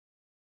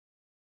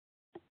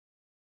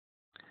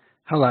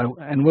Hello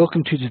and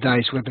welcome to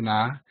today's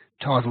webinar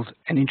titled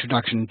An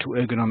Introduction to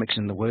Ergonomics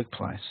in the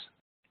Workplace.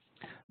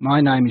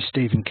 My name is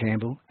Stephen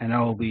Campbell and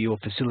I will be your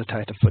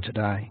facilitator for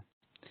today.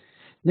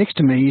 Next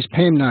to me is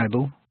Pam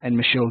Knobel and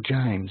Michelle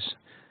James,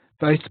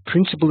 both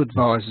Principal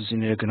Advisors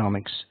in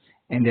Ergonomics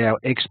and our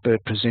expert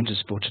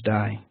presenters for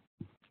today.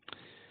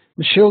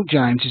 Michelle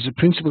James is a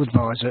Principal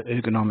Advisor at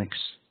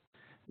Ergonomics.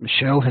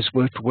 Michelle has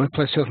worked for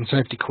Workplace Health and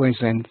Safety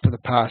Queensland for the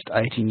past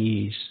 18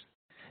 years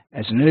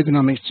as an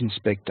ergonomics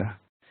inspector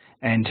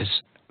and has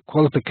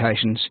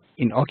qualifications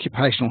in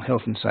occupational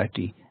health and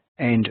safety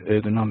and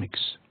ergonomics.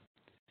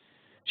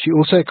 She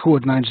also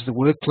coordinates the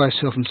Workplace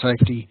Health and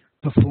Safety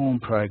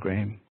Perform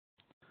program,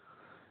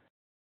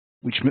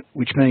 which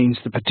means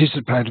the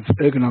Participative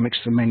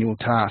Ergonomics for Manual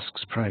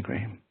Tasks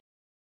program.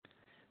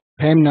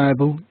 Pam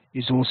Knobel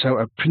is also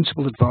a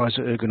Principal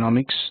Advisor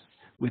Ergonomics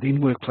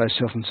within Workplace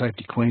Health and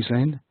Safety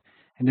Queensland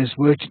and has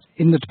worked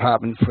in the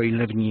department for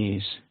 11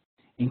 years,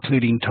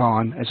 including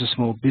time as a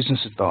small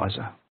business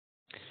advisor.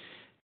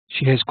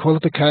 She has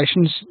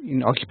qualifications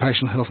in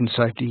occupational health and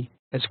safety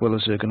as well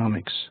as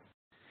ergonomics.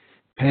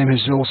 Pam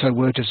has also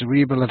worked as a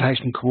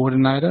rehabilitation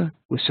coordinator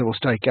with several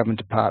state government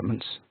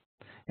departments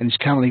and is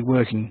currently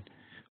working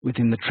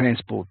within the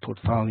transport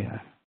portfolio.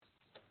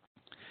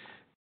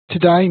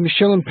 Today,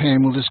 Michelle and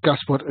Pam will discuss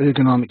what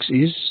ergonomics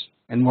is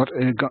and what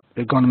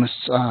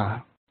ergonomists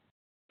are,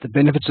 the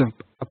benefits of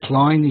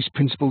applying these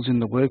principles in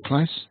the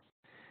workplace,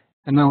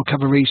 and they will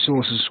cover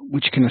resources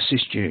which can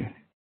assist you.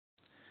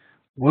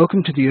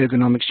 Welcome to the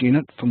Ergonomics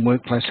Unit from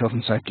Workplace Health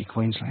and Safety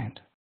Queensland.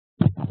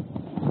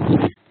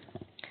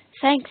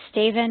 Thanks,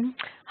 Stephen.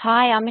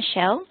 Hi, I'm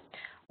Michelle.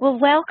 Well,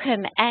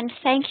 welcome and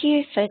thank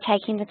you for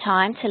taking the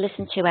time to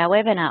listen to our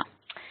webinar.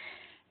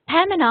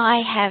 Pam and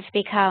I have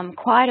become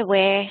quite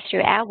aware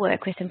through our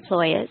work with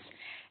employers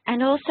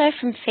and also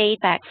from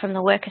feedback from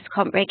the Workers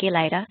Comp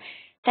Regulator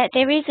that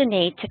there is a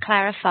need to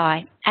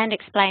clarify and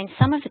explain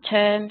some of the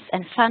terms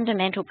and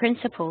fundamental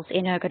principles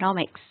in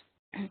ergonomics.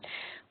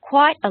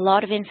 Quite a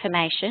lot of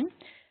information,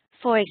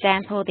 for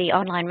example, the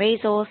online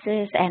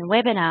resources and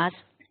webinars,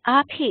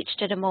 are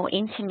pitched at a more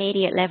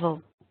intermediate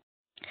level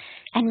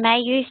and may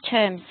use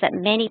terms that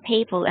many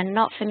people are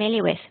not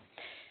familiar with.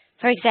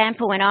 For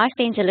example, when I've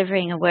been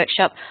delivering a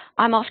workshop,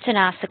 I'm often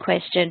asked the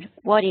question,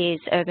 what is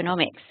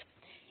ergonomics?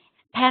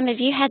 Pam, have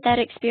you had that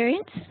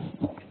experience?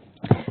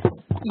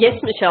 Yes,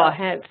 Michelle, I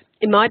have.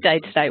 In my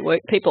day-to-day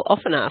work, people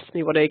often ask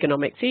me what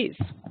ergonomics is.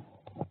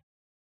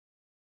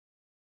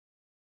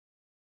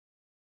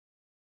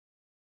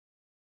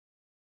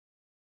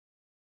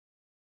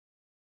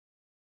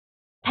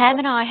 Pam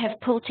and I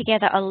have pulled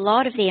together a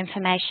lot of the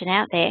information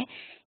out there,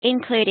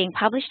 including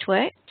published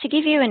work, to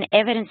give you an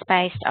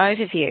evidence-based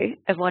overview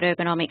of what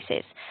ergonomics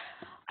is.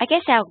 I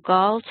guess our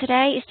goal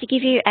today is to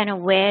give you an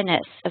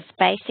awareness of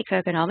basic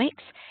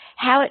ergonomics,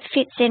 how it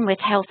fits in with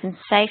health and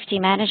safety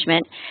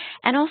management,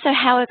 and also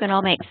how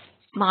ergonomics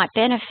might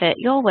benefit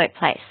your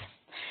workplace.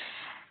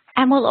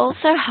 And we'll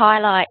also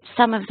highlight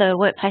some of the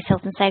Workplace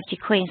Health and Safety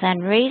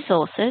Queensland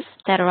resources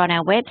that are on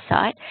our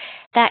website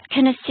that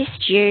can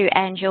assist you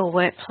and your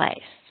workplace.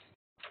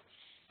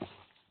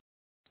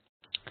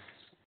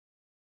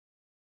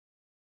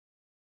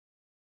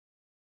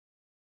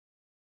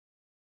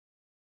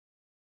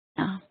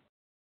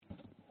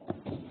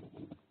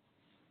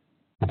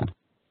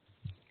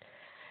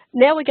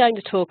 Now we're going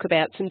to talk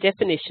about some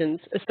definitions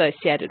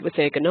associated with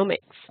ergonomics.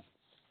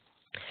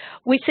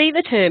 We see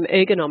the term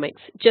ergonomics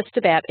just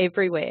about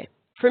everywhere,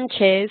 from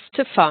chairs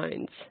to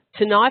phones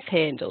to knife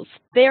handles.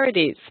 There it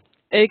is,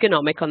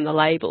 ergonomic on the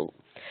label.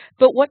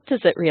 But what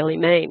does it really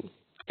mean?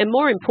 And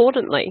more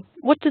importantly,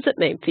 what does it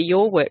mean for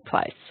your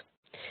workplace?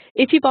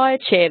 If you buy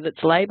a chair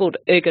that's labelled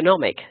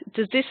ergonomic,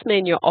 does this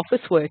mean your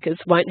office workers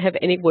won't have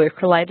any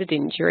work-related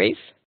injuries?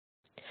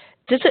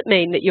 Does it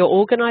mean that your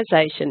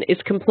organisation is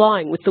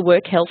complying with the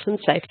work health and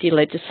safety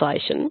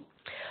legislation?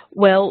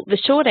 Well, the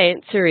short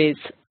answer is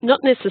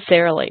not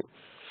necessarily,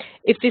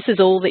 if this is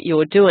all that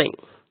you're doing.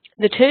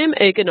 The term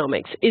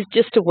ergonomics is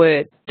just a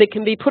word that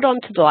can be put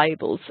onto the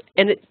labels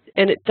and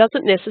it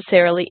doesn't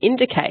necessarily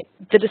indicate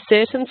that a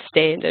certain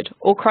standard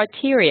or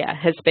criteria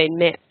has been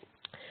met.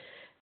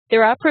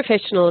 There are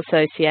professional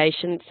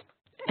associations,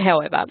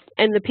 however,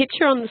 and the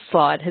picture on the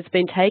slide has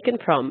been taken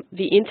from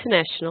the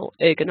International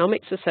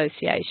Ergonomics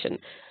Association,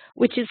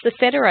 which is the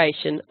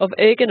federation of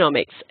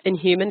ergonomics and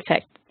human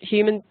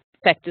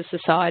factor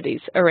societies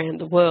around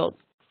the world.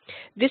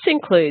 This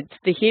includes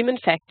the Human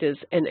Factors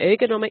and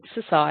Ergonomics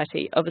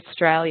Society of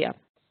Australia.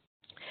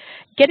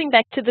 Getting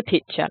back to the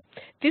picture,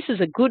 this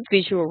is a good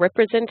visual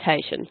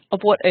representation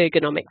of what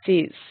ergonomics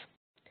is.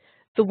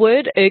 The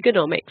word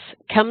ergonomics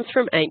comes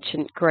from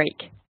ancient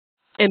Greek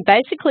and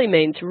basically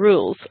means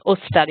rules or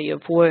study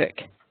of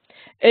work.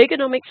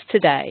 Ergonomics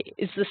today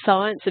is the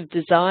science of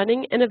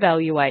designing and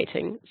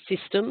evaluating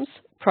systems,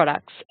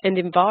 products and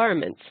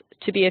environments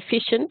to be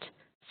efficient,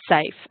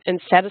 safe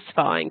and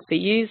satisfying for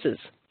users.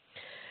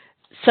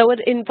 So it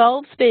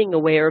involves being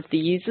aware of the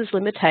user's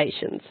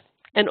limitations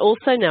and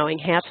also knowing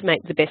how to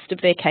make the best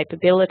of their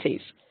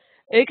capabilities.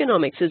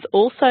 Ergonomics is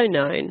also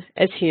known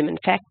as human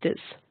factors.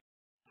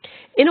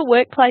 In a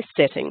workplace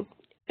setting,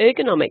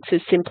 ergonomics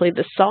is simply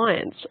the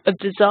science of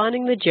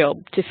designing the job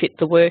to fit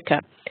the worker,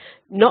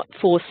 not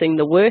forcing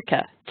the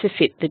worker to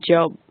fit the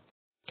job.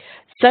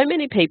 So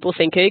many people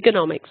think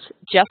ergonomics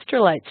just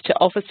relates to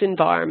office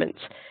environments.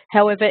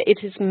 However, it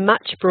is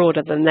much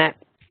broader than that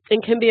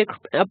and can be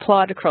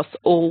applied across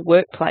all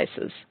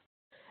workplaces.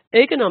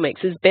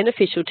 Ergonomics is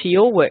beneficial to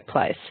your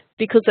workplace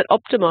because it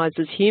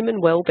optimises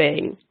human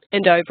well-being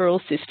and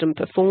overall system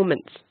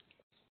performance.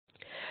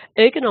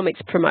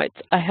 Ergonomics promotes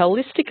a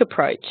holistic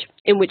approach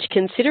in which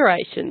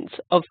considerations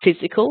of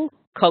physical,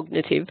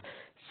 cognitive,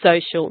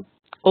 social,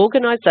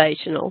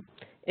 organisational,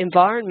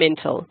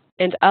 environmental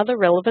and other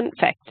relevant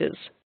factors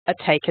are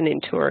taken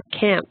into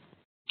account.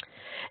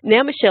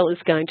 Now Michelle is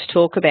going to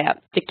talk about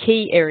the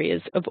key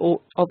areas of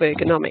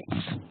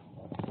ergonomics.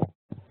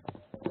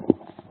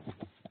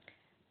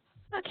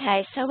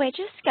 Okay, so we're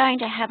just going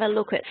to have a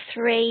look at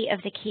 3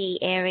 of the key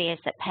areas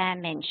that Pam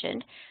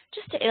mentioned,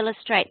 just to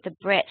illustrate the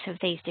breadth of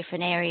these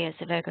different areas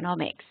of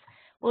ergonomics.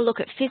 We'll look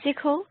at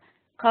physical,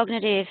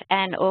 cognitive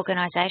and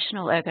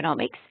organisational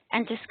ergonomics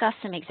and discuss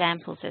some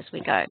examples as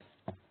we go.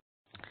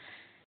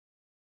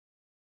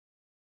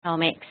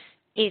 Ergonomics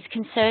is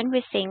concerned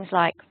with things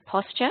like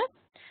posture,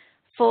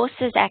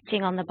 forces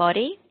acting on the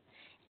body,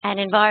 and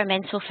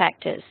environmental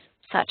factors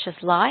such as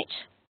light,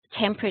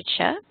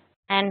 temperature,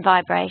 and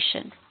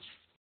vibration.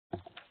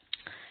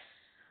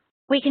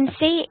 We can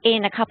see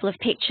in a couple of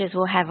pictures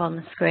we'll have on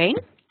the screen.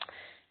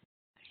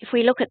 If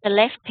we look at the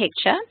left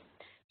picture,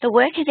 the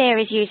worker there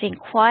is using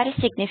quite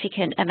a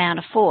significant amount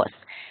of force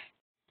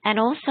and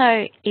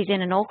also is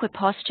in an awkward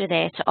posture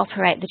there to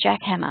operate the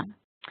jackhammer.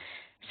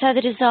 So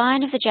the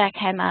design of the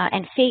jackhammer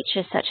and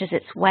features such as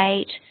its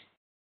weight,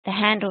 the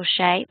handle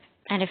shape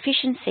and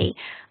efficiency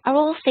are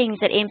all things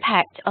that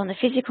impact on the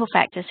physical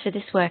factors for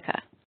this worker.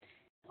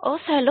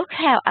 Also, look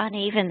how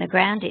uneven the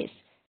ground is.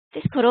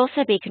 This could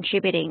also be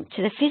contributing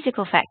to the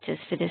physical factors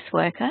for this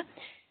worker,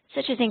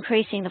 such as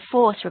increasing the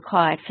force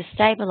required for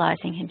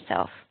stabilising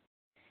himself.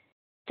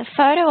 The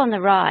photo on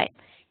the right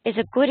is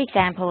a good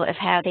example of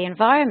how the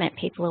environment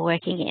people are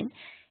working in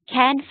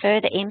can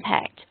further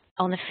impact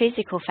on the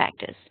physical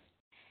factors.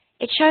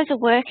 It shows a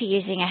worker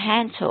using a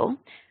hand tool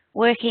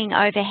working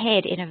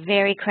overhead in a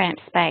very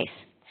cramped space,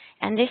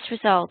 and this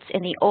results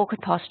in the awkward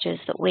postures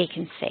that we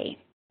can see.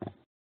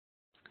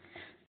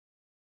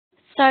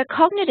 So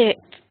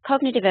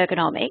cognitive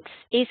ergonomics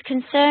is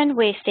concerned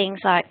with things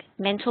like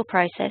mental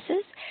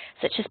processes,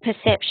 such as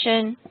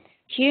perception,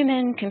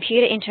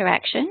 human-computer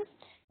interaction,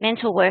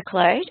 mental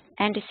workload,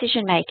 and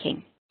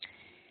decision-making.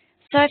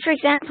 So, for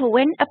example,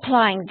 when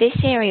applying this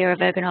area of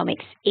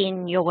ergonomics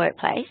in your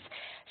workplace,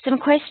 some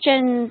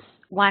questions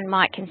one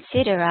might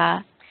consider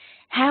are,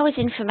 how is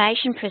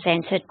information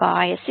presented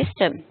by a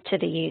system to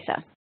the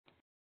user?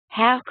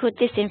 How could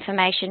this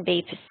information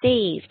be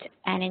perceived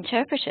and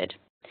interpreted?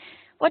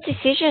 What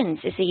decisions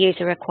is the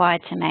user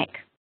required to make?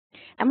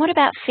 And what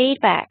about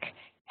feedback?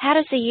 How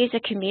does the user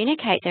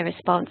communicate their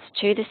response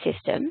to the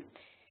system?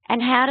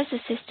 And how does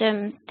the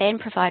system then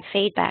provide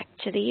feedback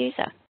to the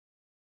user?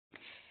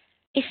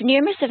 If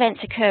numerous events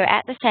occur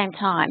at the same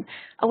time,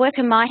 a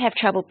worker might have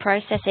trouble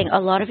processing a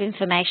lot of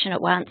information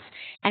at once,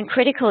 and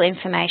critical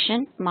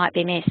information might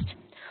be missed,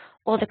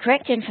 or the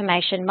correct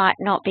information might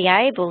not be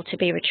able to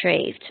be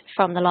retrieved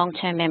from the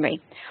long-term memory,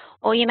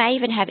 or you may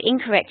even have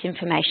incorrect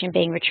information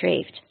being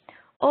retrieved.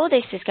 All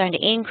this is going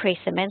to increase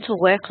the mental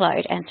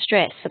workload and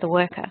stress for the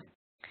worker.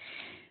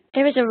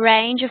 There is a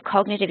range of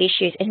cognitive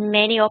issues in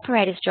many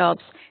operators'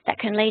 jobs that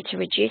can lead to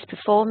reduced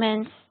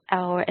performance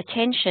or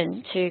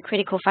attention to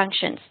critical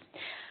functions.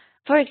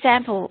 For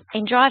example,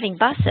 in driving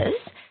buses,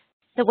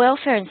 the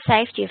welfare and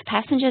safety of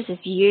passengers is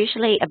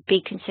usually a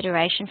big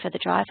consideration for the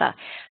driver,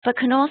 but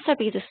can also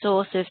be the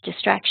source of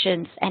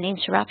distractions and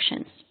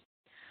interruptions.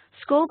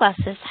 School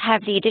buses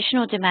have the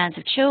additional demands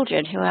of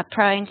children who are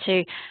prone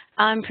to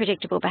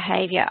unpredictable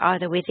behaviour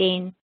either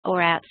within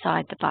or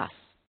outside the bus.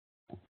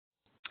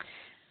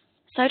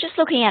 So just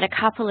looking at a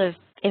couple of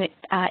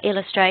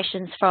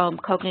illustrations from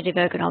cognitive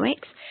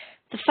ergonomics,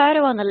 the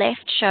photo on the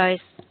left shows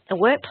a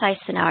workplace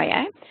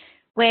scenario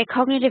where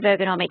cognitive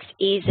ergonomics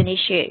is an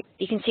issue.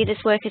 You can see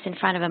this worker's in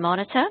front of a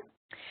monitor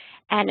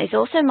and is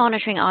also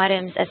monitoring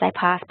items as they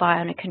pass by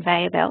on a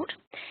conveyor belt.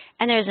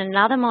 And there is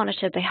another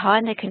monitor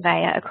behind the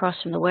conveyor across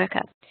from the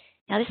worker.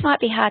 Now this might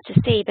be hard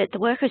to see, but the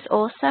worker is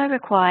also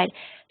required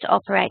to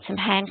operate some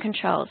hand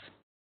controls.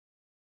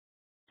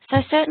 So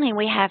certainly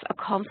we have a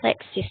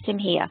complex system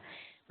here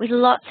with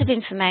lots of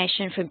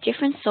information from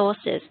different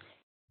sources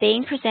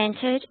being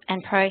presented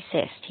and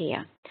processed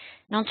here.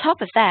 And on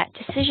top of that,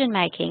 decision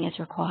making is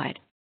required.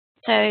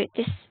 So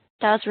this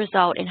does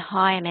result in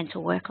higher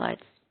mental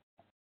workloads.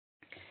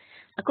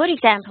 A good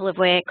example of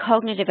where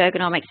cognitive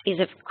ergonomics is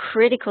of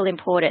critical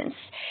importance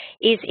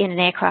is in an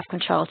aircraft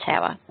control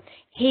tower.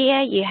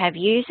 Here you have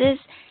users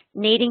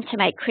needing to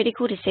make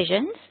critical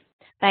decisions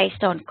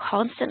based on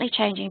constantly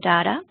changing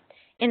data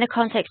in the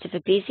context of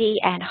a busy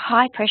and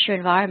high pressure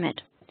environment.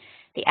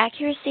 The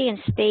accuracy and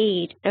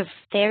speed of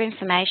their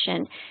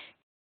information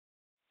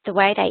the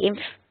way they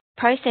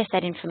process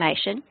that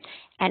information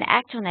and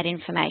act on that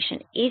information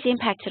is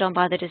impacted on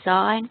by the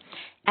design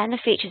and the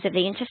features of the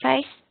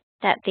interface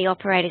that the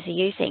operators are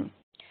using.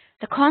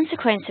 The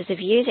consequences of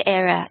user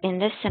error in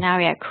this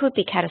scenario could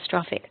be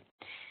catastrophic.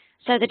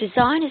 So the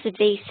designers of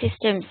these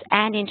systems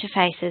and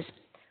interfaces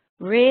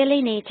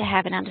really need to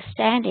have an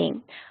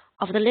understanding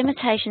of the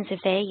limitations of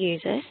their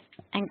users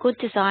and good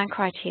design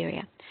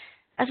criteria,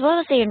 as well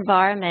as the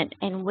environment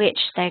in which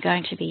they're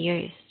going to be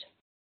used.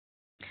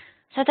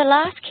 So the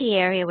last key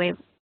area we're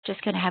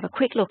just going to have a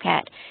quick look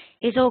at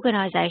is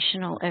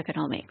organisational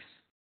ergonomics.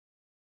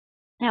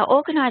 Now,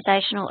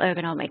 organisational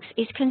ergonomics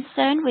is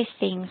concerned with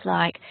things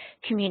like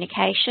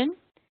communication,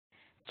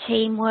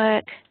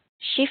 teamwork,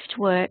 shift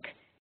work,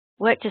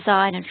 work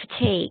design and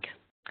fatigue.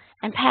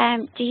 And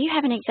Pam, do you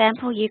have an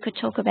example you could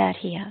talk about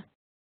here?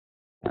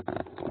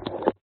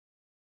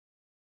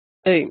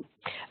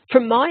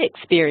 From my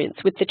experience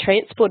with the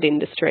transport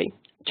industry,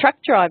 truck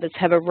drivers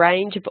have a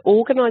range of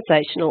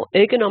organisational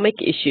ergonomic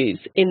issues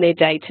in their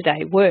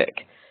day-to-day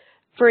work.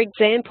 For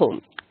example,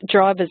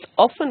 drivers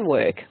often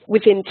work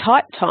within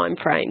tight time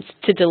frames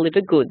to deliver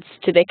goods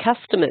to their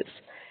customers.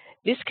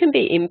 This can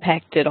be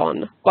impacted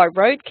on by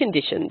road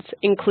conditions,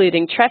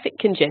 including traffic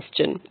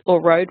congestion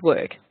or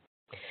roadwork.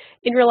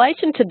 In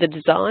relation to the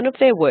design of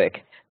their work,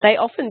 they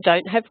often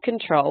don't have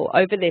control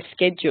over their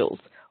schedules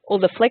or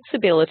the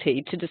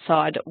flexibility to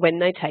decide when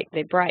they take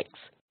their breaks.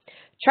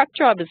 Truck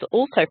drivers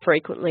also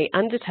frequently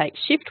undertake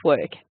shift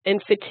work,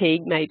 and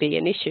fatigue may be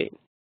an issue.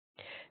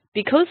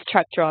 Because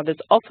truck drivers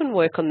often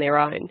work on their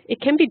own,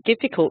 it can be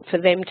difficult for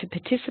them to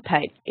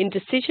participate in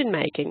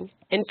decision-making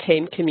and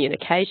team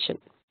communication.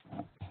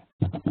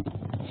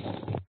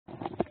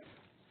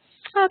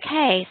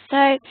 Okay,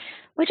 so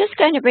we're just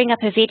going to bring up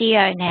a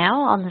video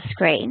now on the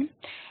screen,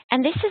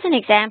 and this is an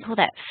example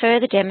that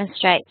further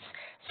demonstrates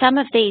some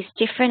of these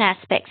different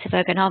aspects of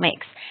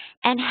ergonomics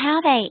and how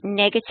they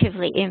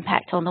negatively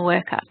impact on the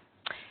worker.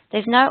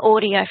 There's no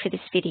audio for this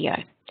video.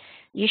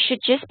 You should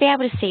just be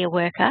able to see a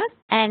worker,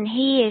 and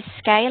he is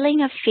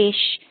scaling a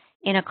fish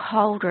in a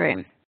cold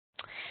room.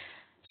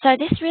 So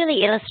this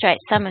really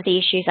illustrates some of the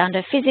issues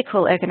under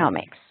physical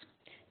ergonomics.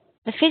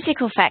 The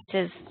physical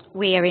factors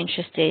we are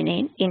interested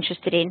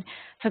in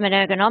from an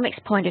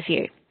ergonomics point of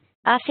view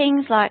are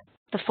things like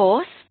the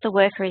force the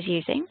worker is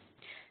using,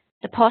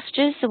 the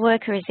postures the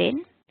worker is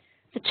in,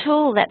 the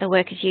tool that the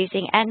worker is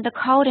using, and the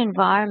cold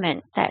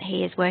environment that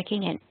he is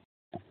working in.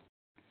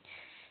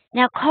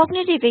 Now,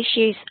 cognitive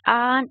issues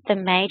aren't the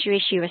major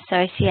issue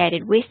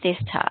associated with this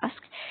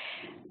task.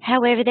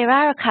 However, there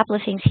are a couple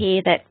of things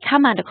here that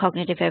come under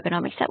cognitive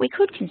ergonomics that we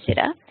could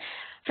consider.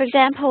 For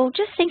example,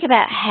 just think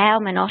about how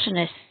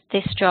monotonous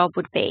this job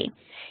would be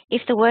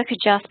if the worker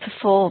just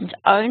performed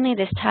only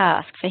this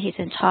task for his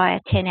entire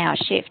 10-hour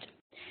shift.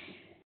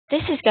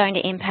 This is going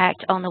to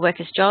impact on the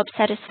worker's job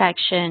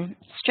satisfaction,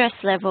 stress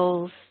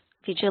levels,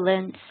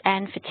 vigilance,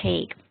 and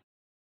fatigue.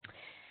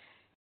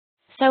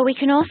 So we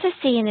can also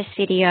see in this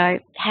video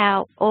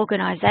how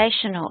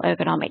organisational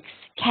ergonomics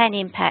can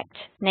impact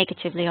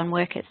negatively on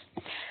workers.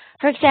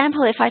 For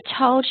example, if I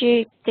told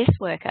you this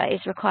worker is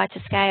required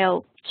to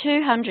scale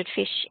 200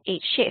 fish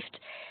each shift,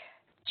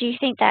 do you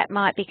think that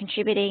might be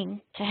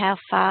contributing to how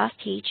fast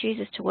he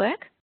chooses to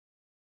work?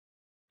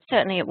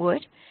 Certainly it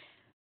would.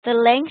 The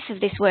length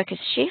of this worker's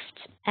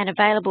shift and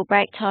available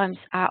break times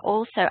are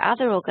also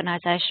other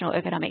organisational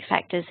ergonomic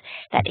factors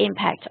that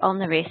impact on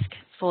the risk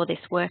for this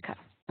worker.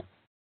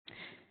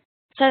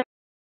 So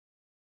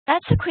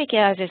that's a quick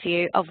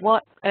overview of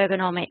what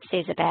ergonomics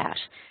is about.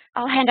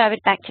 I'll hand over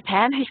back to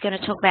Pam, who's going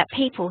to talk about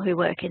people who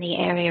work in the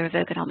area of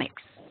ergonomics.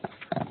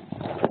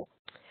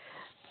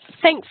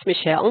 Thanks,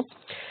 Michelle.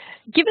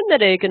 Given that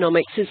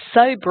ergonomics is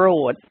so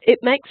broad, it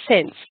makes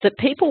sense that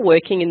people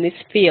working in this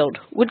field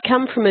would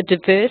come from a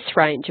diverse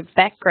range of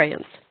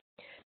backgrounds.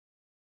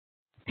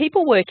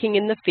 People working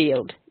in the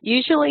field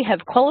usually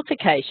have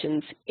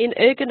qualifications in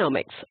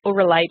ergonomics or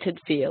related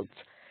fields,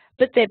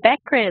 but their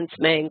backgrounds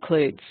may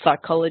include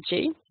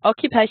psychology,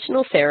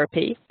 occupational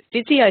therapy,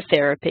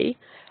 physiotherapy,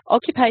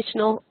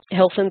 occupational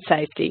health and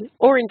safety,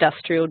 or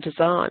industrial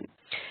design.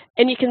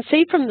 And you can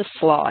see from the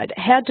slide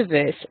how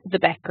diverse the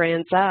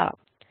backgrounds are.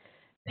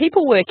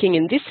 People working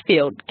in this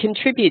field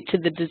contribute to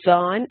the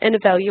design and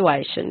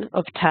evaluation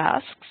of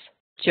tasks,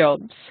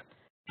 jobs,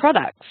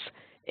 products,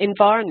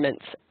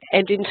 environments,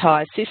 and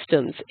entire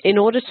systems in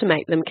order to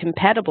make them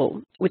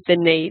compatible with the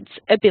needs,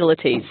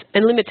 abilities,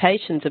 and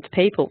limitations of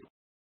people.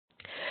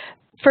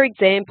 For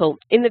example,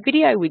 in the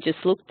video we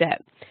just looked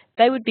at,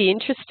 they would be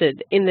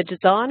interested in the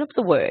design of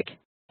the work,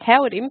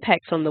 how it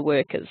impacts on the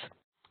workers,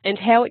 and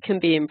how it can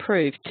be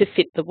improved to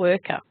fit the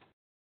worker.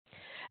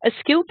 A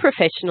skilled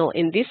professional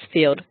in this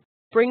field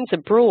brings a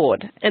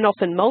broad and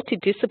often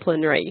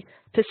multidisciplinary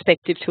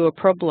perspective to a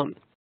problem.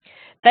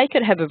 They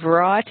could have a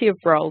variety of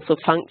roles or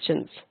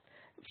functions.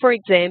 For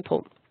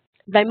example,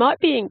 they might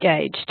be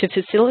engaged to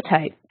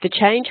facilitate the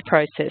change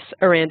process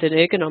around an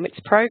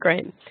ergonomics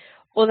program,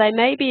 or they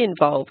may be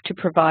involved to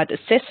provide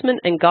assessment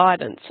and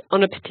guidance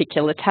on a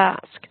particular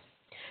task.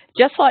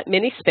 Just like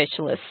many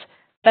specialists,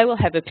 they will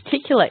have a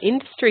particular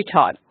industry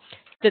type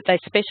that they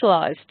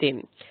specialised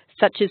in,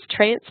 such as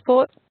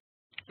transport,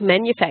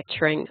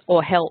 manufacturing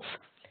or health,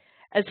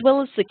 as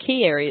well as the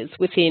key areas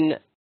within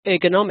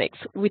ergonomics,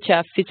 which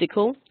are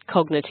physical,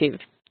 cognitive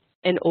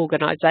and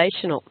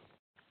organisational.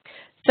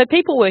 So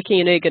people working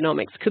in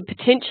ergonomics could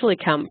potentially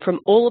come from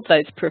all of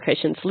those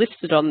professions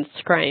listed on the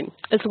screen,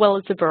 as well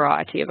as a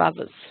variety of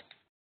others.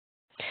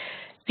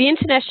 The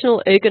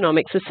International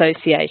Ergonomics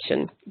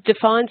Association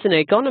defines an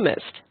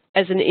ergonomist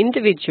as an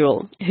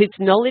individual whose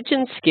knowledge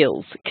and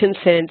skills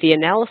concern the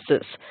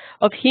analysis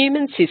of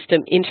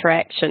human-system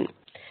interaction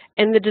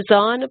and the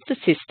design of the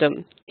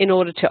system in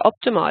order to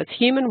optimise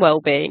human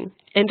well-being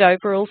and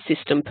overall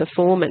system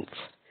performance.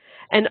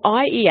 An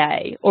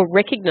IEA, or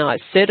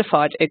recognised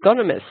certified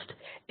ergonomist,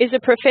 is a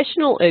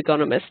professional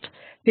ergonomist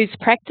whose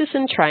practice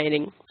and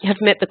training have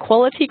met the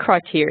quality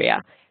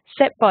criteria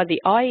set by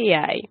the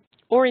IEA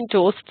or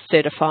endorsed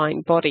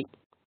certifying body.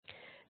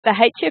 The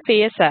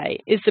HFESA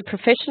is the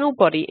professional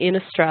body in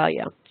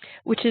Australia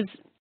which is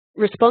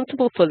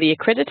responsible for the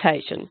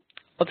accreditation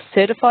of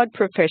certified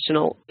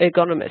professional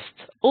ergonomists,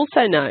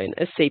 also known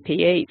as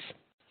CPEs.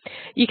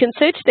 You can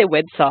search their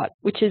website,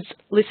 which is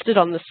listed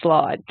on the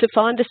slide, to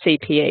find a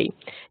CPE,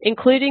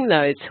 including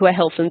those who are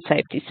health and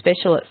safety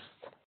specialists.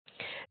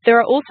 There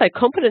are also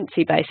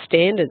competency-based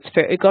standards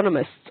for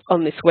ergonomists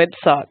on this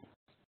website.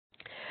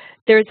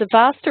 There is a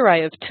vast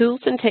array of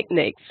tools and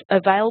techniques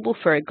available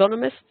for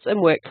ergonomists and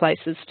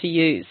workplaces to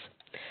use.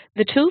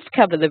 The tools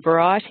cover the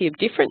variety of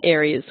different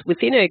areas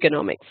within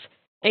ergonomics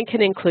and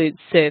can include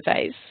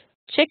surveys,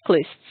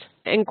 checklists,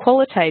 and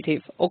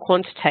qualitative or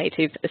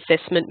quantitative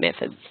assessment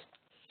methods.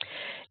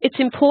 It's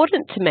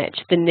important to match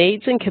the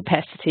needs and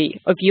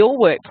capacity of your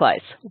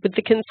workplace with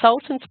the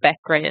consultant's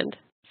background,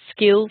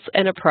 skills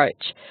and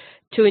approach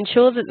to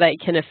ensure that they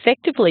can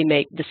effectively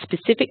meet the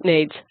specific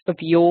needs of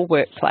your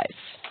workplace.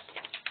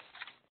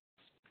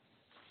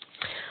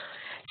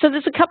 So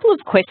there's a couple of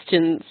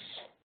questions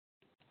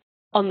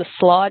on the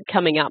slide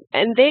coming up,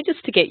 and they're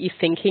just to get you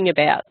thinking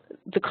about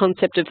the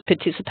concept of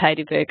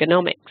participative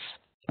ergonomics.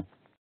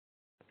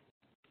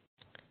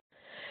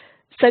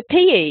 So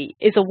PE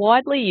is a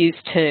widely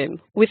used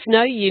term with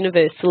no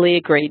universally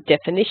agreed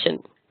definition.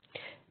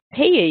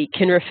 PE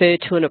can refer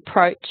to an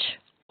approach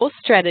or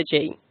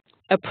strategy,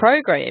 a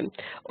program,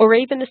 or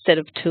even a set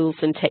of tools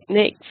and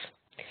techniques.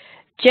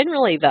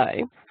 Generally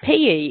though,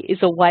 PE is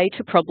a way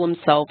to problem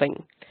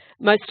solving,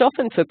 most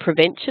often for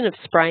prevention of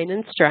sprain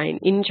and strain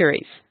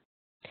injuries.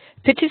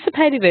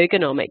 Participative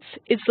ergonomics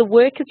is the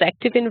worker's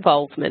active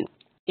involvement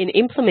in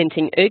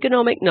implementing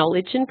ergonomic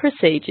knowledge and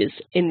procedures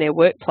in their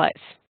workplace.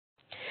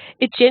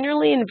 It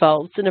generally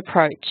involves an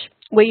approach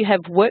where you have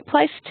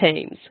workplace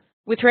teams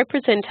with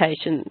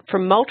representation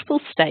from multiple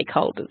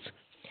stakeholders,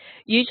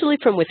 usually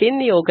from within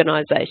the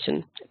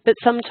organisation, but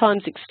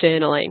sometimes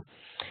externally,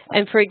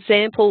 and for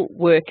example,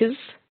 workers,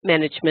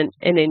 management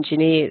and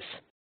engineers.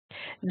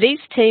 These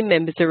team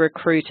members are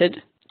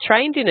recruited,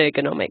 trained in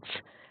ergonomics.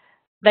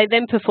 They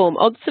then perform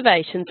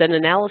observations and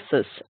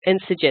analysis and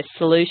suggest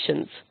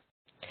solutions.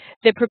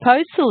 Their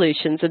proposed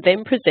solutions are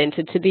then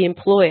presented to the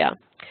employer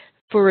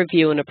for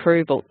review and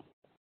approval.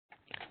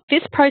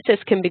 This process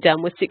can be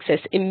done with success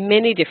in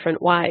many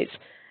different ways,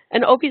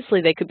 and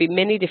obviously there could be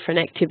many different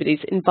activities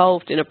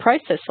involved in a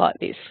process like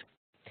this.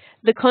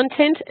 The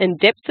content and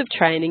depth of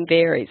training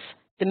varies.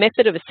 The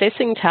method of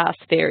assessing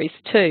tasks varies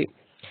too,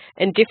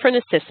 and different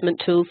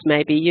assessment tools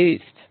may be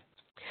used.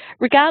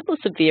 Regardless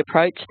of the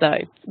approach though,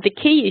 the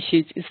key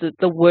issue is that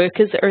the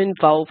workers are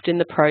involved in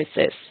the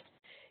process.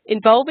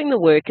 Involving the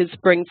workers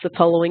brings the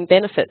following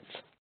benefits.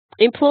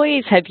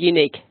 Employees have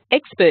unique,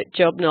 expert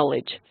job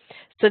knowledge,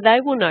 so they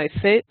will know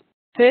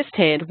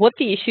firsthand what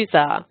the issues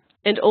are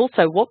and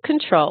also what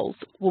controls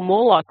will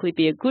more likely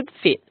be a good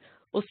fit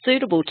or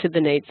suitable to the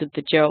needs of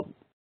the job.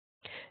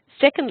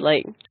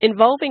 Secondly,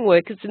 involving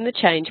workers in the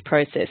change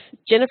process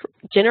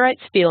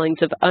generates feelings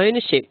of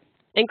ownership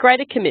and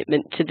greater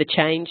commitment to the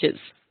changes.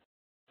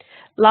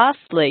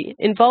 Lastly,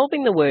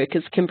 involving the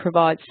workers can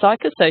provide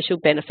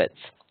psychosocial benefits.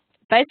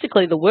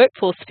 Basically, the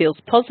workforce feels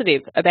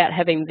positive about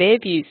having their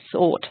views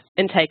sought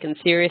and taken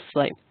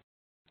seriously.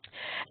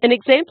 An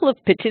example of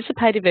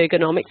participative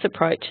ergonomics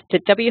approach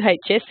that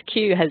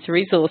WHSQ has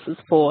resources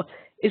for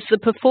is the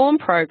Perform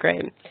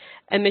program,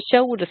 and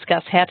Michelle will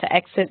discuss how to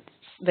access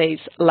these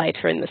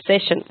later in the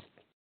session.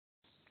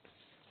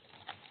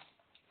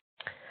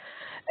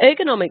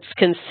 Ergonomics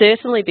can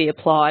certainly be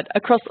applied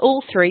across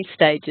all three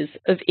stages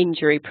of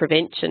injury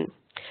prevention.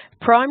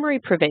 Primary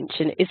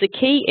prevention is a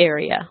key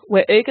area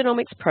where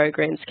ergonomics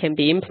programs can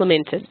be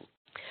implemented.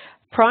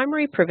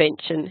 Primary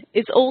prevention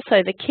is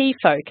also the key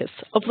focus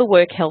of the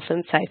Work Health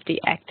and Safety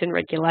Act and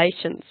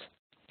Regulations.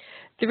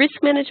 The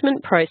risk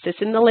management process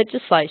in the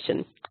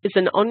legislation is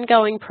an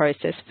ongoing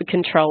process for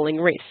controlling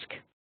risk.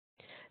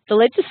 The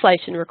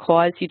legislation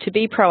requires you to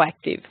be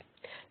proactive,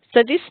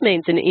 so this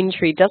means an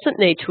injury doesn't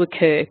need to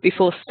occur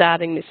before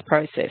starting this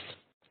process.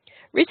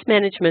 Risk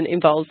management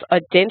involves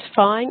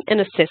identifying and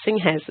assessing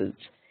hazards,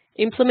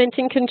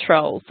 implementing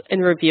controls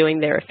and reviewing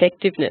their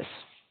effectiveness.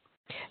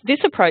 This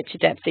approach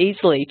adapts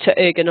easily to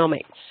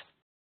ergonomics.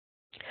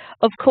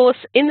 Of course,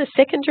 in the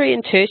secondary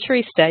and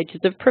tertiary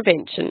stages of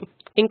prevention,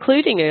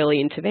 including early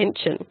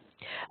intervention,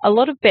 a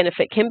lot of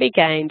benefit can be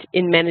gained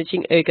in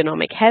managing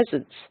ergonomic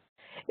hazards.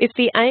 If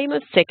the aim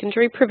of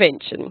secondary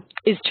prevention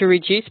is to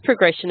reduce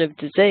progression of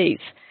disease,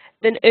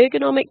 then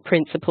ergonomic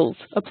principles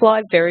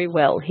apply very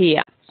well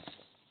here.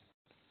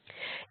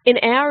 In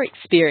our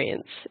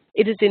experience,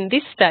 it is in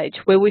this stage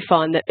where we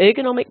find that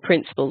ergonomic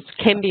principles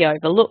can be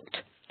overlooked.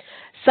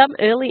 Some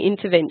early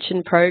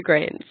intervention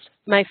programs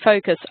may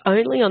focus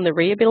only on the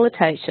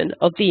rehabilitation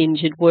of the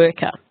injured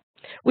worker,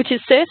 which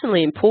is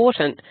certainly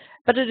important,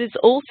 but it is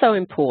also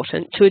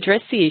important to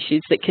address the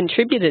issues that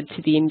contributed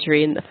to the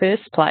injury in the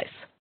first place.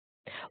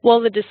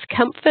 While the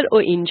discomfort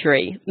or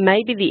injury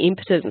may be the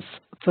impetus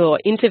for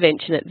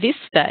intervention at this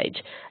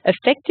stage,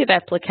 effective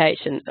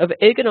application of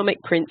ergonomic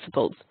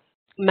principles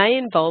may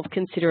involve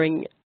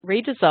considering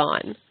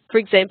redesign, for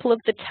example, of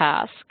the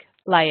task,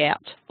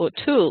 layout, or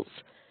tools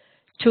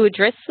to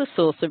address the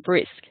source of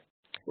risk,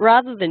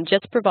 rather than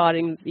just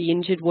providing the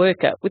injured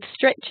worker with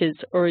stretchers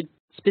or a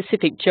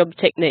specific job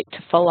technique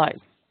to follow.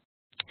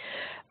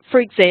 For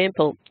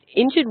example,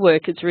 injured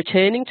workers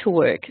returning to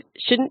work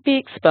shouldn't be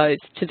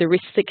exposed to the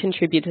risks that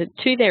contributed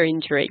to their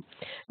injury,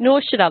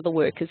 nor should other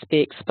workers be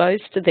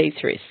exposed to these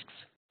risks.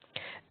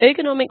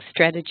 Ergonomic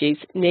strategies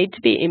need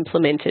to be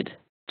implemented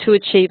to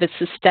achieve a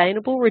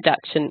sustainable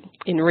reduction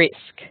in risk.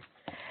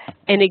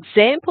 An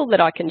example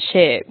that I can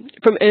share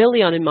from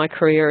early on in my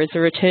career as a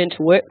return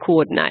to work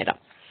coordinator.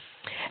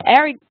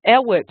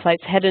 Our workplace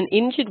had an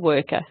injured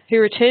worker who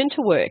returned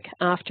to work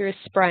after a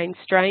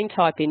sprain-strain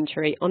type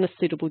injury on a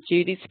suitable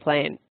duties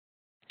plan.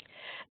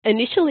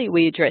 Initially,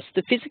 we addressed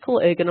the physical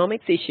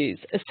ergonomics issues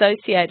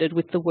associated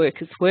with the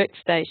worker's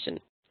workstation.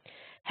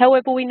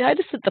 However, we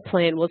noticed that the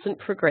plan wasn't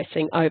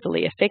progressing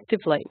overly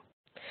effectively.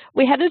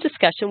 We had a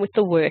discussion with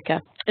the worker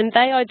and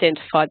they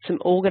identified some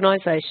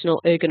organisational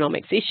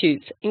ergonomics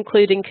issues,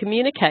 including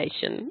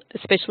communication,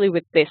 especially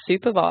with their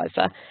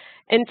supervisor,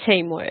 and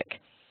teamwork,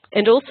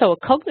 and also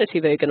a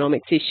cognitive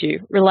ergonomics issue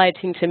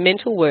relating to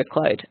mental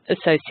workload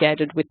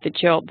associated with the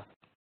job.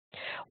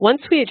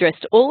 Once we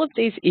addressed all of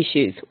these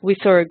issues, we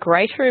saw a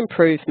greater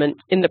improvement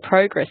in the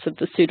progress of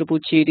the suitable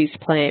duties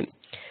plan.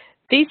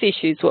 These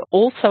issues were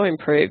also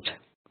improved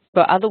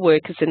for other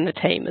workers in the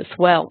team as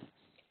well.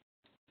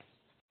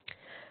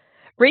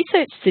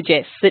 Research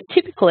suggests that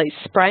typically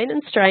sprain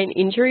and strain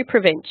injury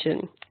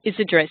prevention is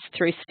addressed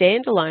through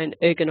standalone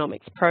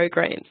ergonomics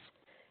programs.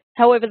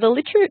 However, the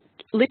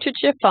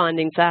literature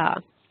findings are,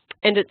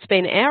 and it's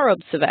been our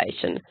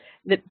observation,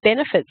 that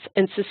benefits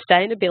and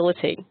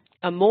sustainability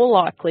are more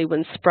likely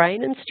when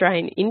sprain and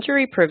strain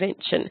injury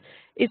prevention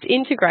is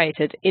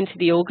integrated into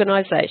the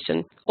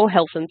organisation or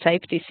health and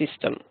safety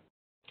system.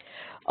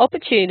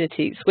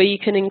 Opportunities where you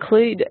can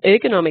include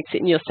ergonomics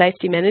in your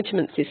safety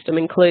management system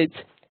includes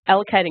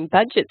allocating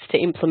budgets to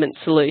implement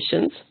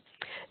solutions,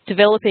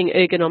 developing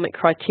ergonomic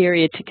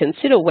criteria to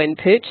consider when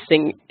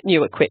purchasing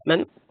new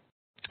equipment,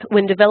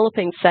 when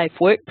developing safe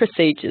work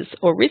procedures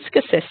or risk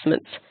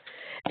assessments,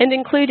 and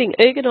including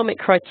ergonomic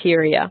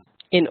criteria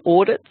in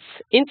audits,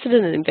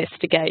 incident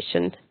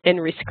investigation,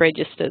 and risk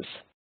registers.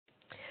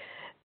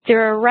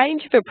 There are a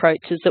range of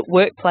approaches that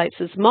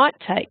workplaces might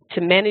take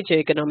to manage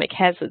ergonomic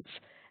hazards,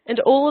 and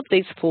all of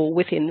these fall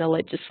within the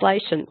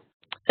legislation,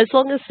 as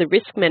long as the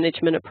risk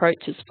management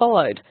approach is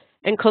followed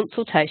and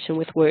consultation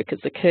with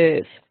workers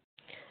occurs.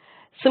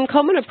 Some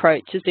common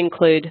approaches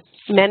include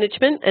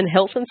management and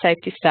health and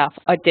safety staff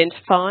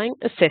identifying,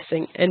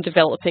 assessing, and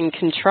developing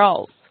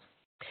controls,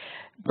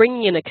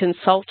 bringing in a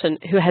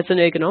consultant who has an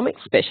ergonomic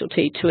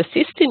specialty to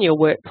assist in your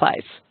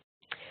workplace,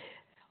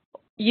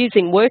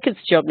 using workers'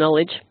 job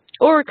knowledge,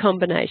 or a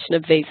combination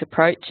of these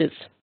approaches.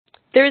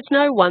 There is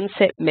no one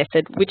set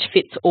method which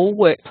fits all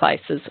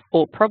workplaces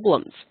or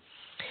problems.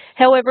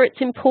 However,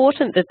 it's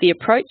important that the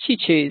approach you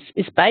choose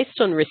is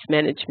based on risk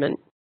management,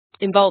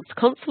 involves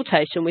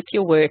consultation with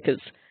your workers,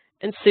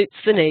 and suits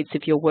the needs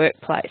of your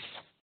workplace.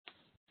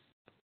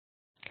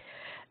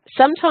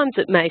 Sometimes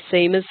it may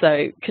seem as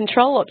though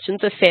control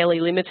options are fairly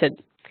limited.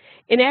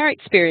 In our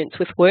experience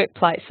with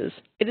workplaces,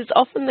 it is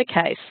often the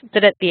case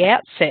that at the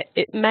outset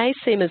it may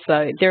seem as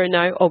though there are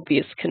no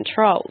obvious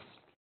controls.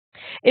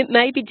 It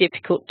may be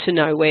difficult to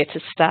know where to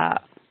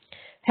start.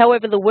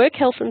 However, the work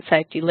health and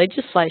safety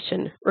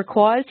legislation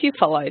requires you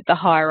follow the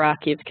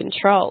hierarchy of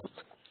controls.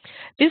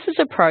 This is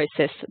a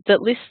process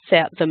that lists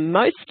out the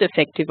most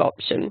effective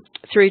option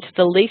through to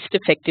the least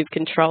effective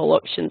control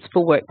options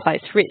for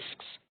workplace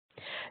risks.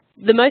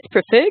 The most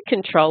preferred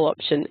control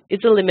option is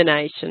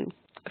elimination,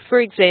 for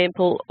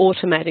example,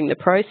 automating the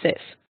process,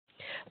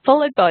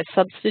 followed by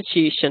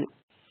substitution,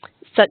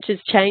 such as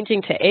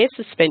changing to air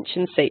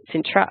suspension seats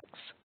in trucks.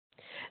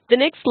 The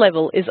next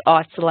level is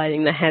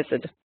isolating the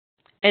hazard,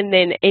 and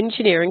then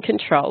engineering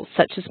controls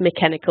such as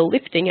mechanical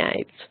lifting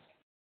aids.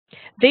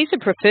 These are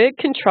preferred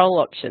control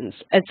options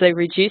as they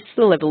reduce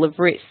the level of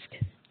risk.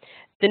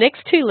 The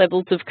next two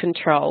levels of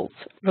controls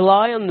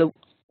rely on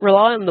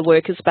the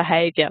worker's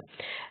behaviour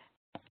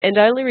and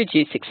only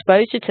reduce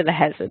exposure to the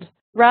hazard,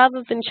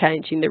 rather than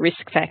changing the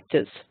risk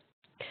factors.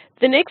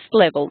 The next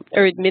level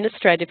are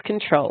administrative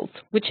controls,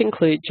 which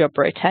include job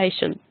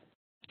rotation.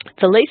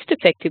 The least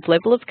effective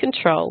level of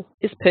control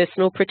is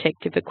personal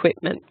protective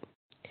equipment.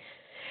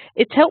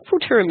 It's helpful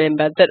to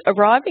remember that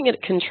arriving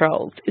at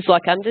controls is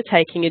like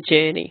undertaking a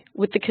journey,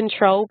 with the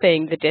control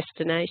being the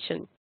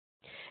destination.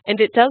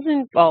 And it does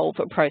involve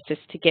a process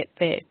to get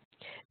there.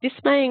 This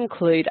may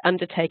include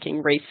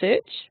undertaking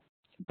research,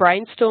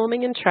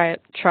 brainstorming and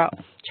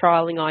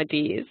trialling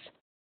ideas,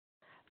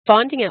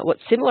 finding out what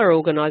similar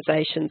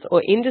organisations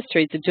or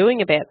industries are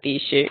doing about the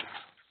issue,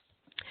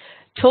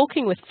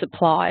 talking with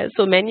suppliers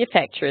or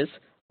manufacturers,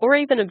 or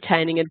even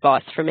obtaining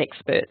advice from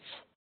experts.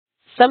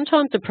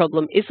 Sometimes a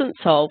problem isn't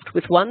solved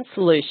with one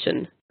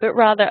solution, but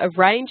rather a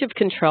range of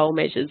control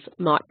measures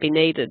might be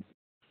needed.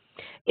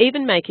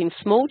 Even making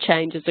small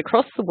changes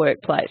across the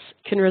workplace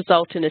can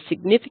result in a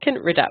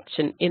significant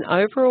reduction in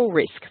overall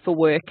risk for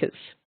workers.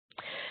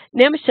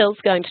 Now Michelle's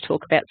going to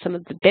talk about some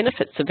of the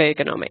benefits of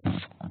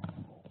ergonomics.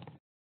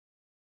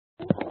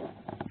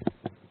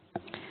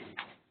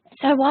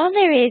 So while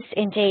there is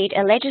indeed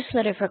a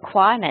legislative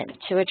requirement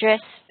to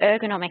address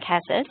ergonomic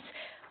hazards,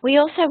 we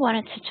also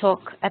wanted to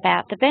talk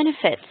about the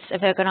benefits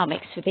of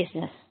ergonomics for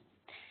business.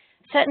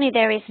 Certainly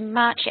there is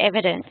much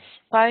evidence,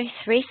 both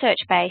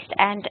research-based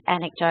and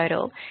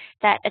anecdotal,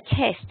 that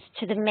attests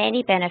to the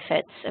many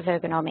benefits of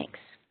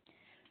ergonomics.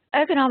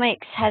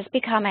 Ergonomics has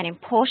become an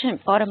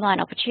important bottom-line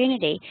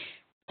opportunity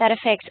that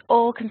affects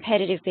all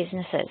competitive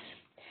businesses.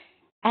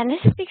 And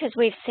this is because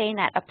we've seen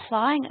that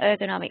applying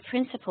ergonomic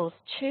principles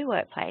to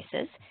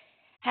workplaces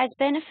has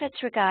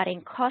benefits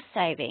regarding cost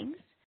savings,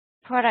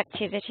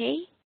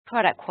 productivity,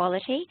 product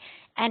quality,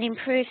 and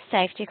improved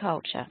safety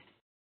culture.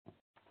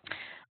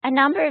 A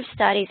number of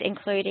studies,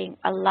 including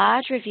a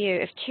large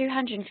review of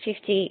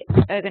 250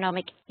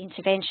 ergonomic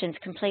interventions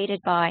completed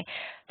by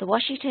the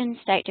Washington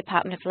State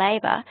Department of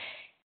Labor,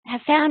 have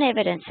found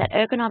evidence that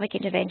ergonomic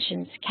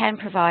interventions can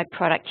provide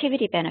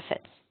productivity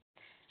benefits.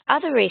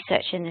 Other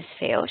research in this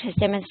field has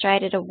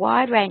demonstrated a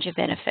wide range of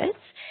benefits,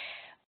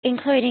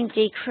 including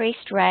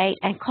decreased rate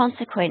and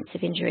consequence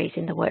of injuries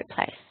in the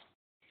workplace.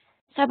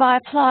 So by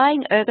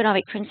applying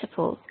ergonomic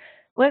principles,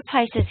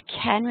 workplaces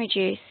can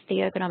reduce the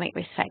ergonomic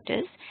risk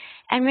factors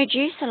and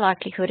reduce the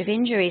likelihood of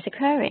injuries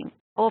occurring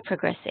or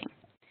progressing.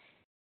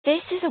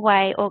 This is a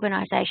way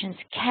organisations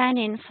can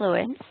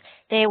influence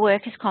their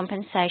workers'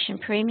 compensation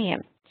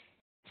premium.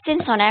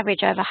 Since on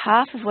average over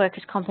half of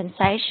workers'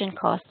 compensation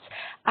costs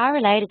are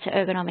related to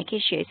ergonomic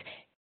issues,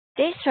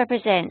 this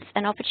represents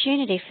an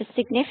opportunity for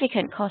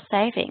significant cost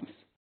savings.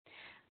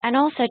 And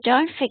also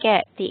don't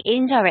forget the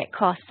indirect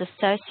costs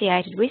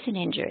associated with an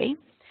injury,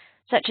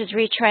 such as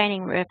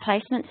retraining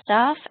replacement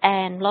staff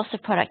and loss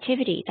of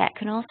productivity that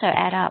can also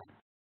add up.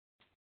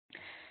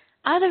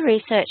 Other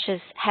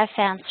researchers have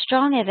found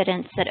strong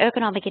evidence that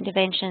ergonomic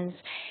interventions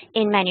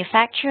in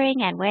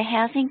manufacturing and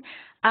warehousing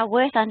are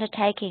worth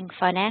undertaking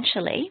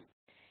financially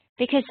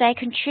because they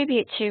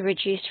contribute to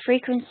reduced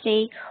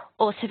frequency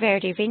or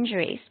severity of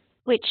injuries,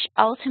 which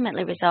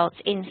ultimately results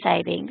in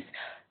savings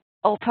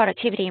or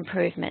productivity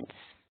improvements,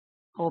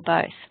 or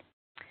both.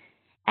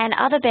 And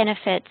other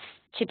benefits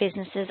to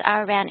businesses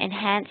are around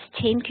enhanced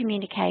team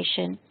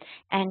communication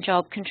and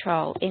job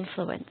control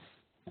influence.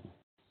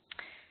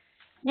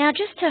 Now,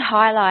 just to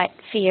highlight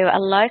for you a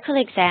local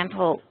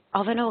example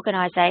of an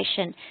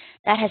organisation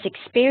that has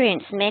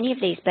experienced many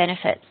of these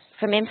benefits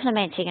from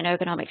implementing an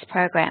ergonomics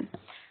program,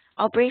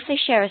 I'll briefly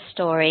share a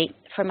story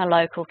from a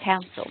local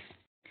council.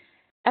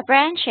 A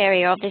branch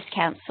area of this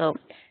council,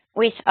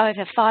 with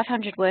over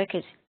 500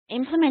 workers,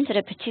 implemented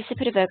a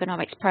participative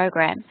ergonomics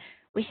program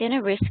within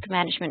a risk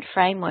management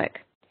framework.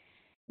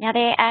 Now,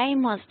 their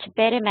aim was to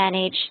better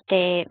manage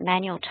their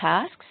manual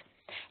tasks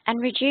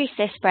and reduce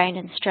their sprain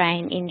and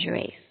strain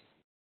injuries.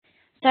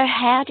 So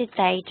how did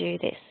they do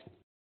this?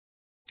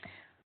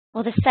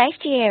 Well, the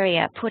safety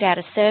area put out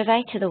a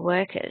survey to the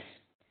workers,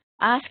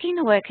 asking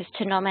the workers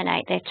to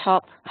nominate their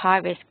top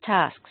high-risk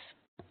tasks.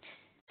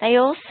 They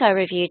also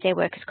reviewed their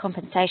workers'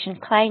 compensation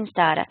claims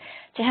data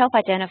to help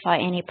identify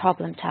any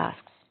problem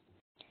tasks.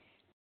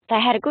 They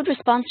had a good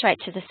response rate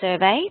to the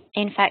survey,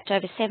 in fact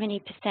over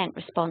 70%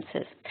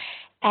 responses,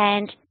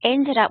 and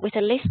ended up with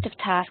a list of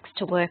tasks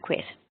to work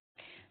with.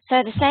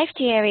 So the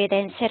safety area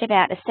then set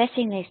about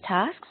assessing these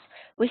tasks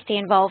with the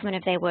involvement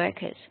of their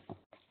workers.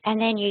 And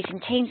then using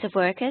teams of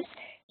workers,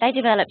 they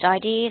developed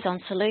ideas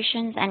on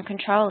solutions and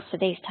controls for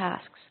these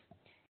tasks.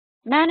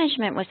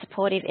 Management was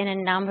supportive in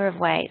a number of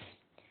ways.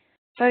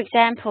 For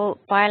example,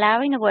 by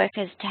allowing the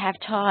workers to have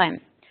time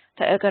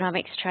for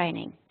ergonomics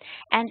training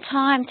and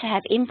time to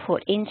have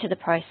input into the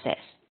process.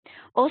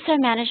 Also,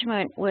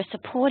 management were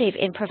supportive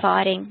in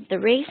providing the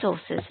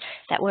resources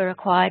that were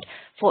required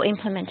for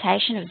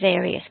implementation of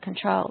various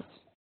controls.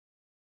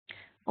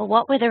 Well,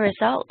 what were the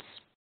results?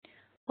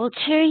 Well,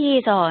 2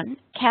 years on,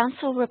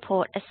 Council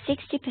report a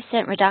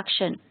 60%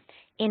 reduction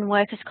in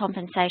workers'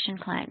 compensation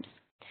claims.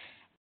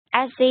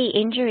 As the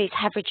injuries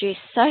have reduced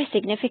so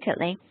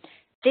significantly,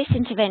 this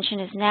intervention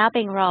is now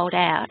being rolled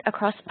out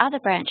across other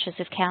branches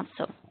of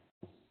Council.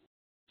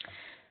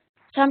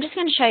 So I'm just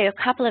going to show you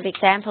a couple of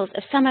examples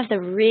of some of the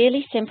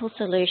really simple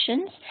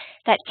solutions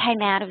that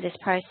came out of this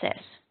process.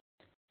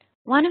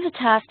 One of the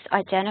tasks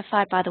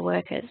identified by the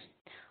workers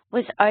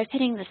was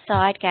opening the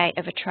side gate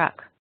of a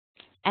truck.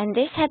 And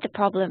this had the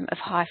problem of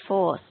high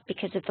force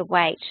because of the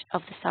weight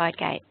of the side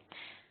gate.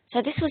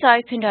 So this was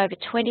opened over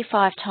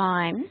 25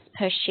 times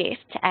per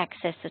shift to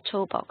access the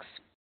toolbox.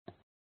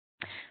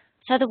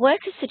 So the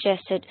workers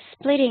suggested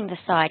splitting the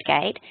side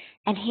gate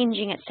and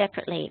hinging it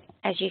separately,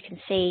 as you can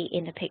see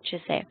in the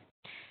pictures there.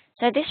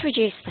 So this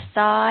reduced the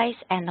size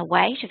and the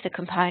weight of the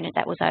component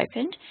that was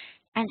opened,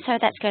 and so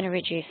that's going to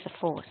reduce the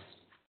force.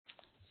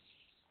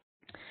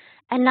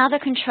 Another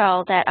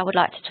control that I would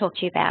like to talk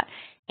to you about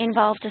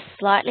involved a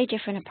slightly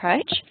different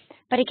approach,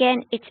 but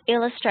again, it's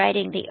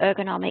illustrating the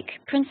ergonomic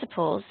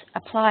principles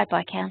applied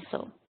by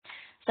council.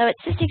 So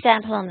it's this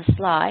example on the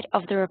slide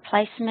of the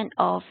replacement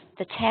of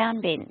the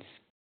town bins.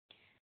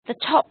 The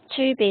top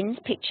two bins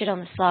pictured on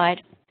the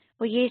slide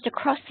were used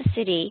across the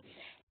city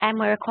and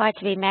were required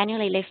to be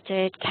manually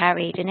lifted,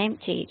 carried and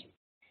emptied.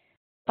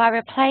 By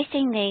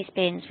replacing these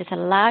bins with a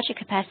larger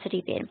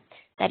capacity bin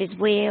that is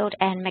wheeled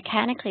and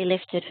mechanically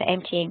lifted for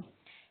emptying,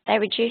 they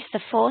reduce the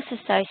force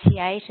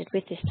associated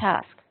with this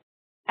task.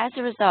 As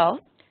a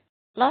result,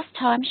 lost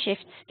time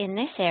shifts in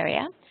this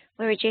area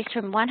were reduced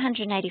from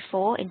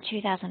 184 in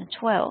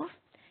 2012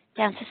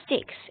 down to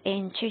 6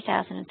 in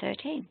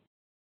 2013.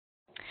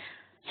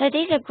 So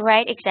these are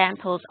great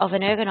examples of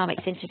an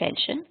ergonomics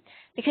intervention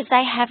because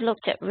they have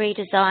looked at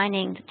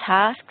redesigning the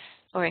tasks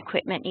or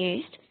equipment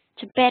used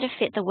to better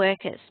fit the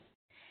workers.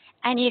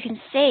 And you can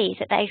see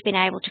that they've been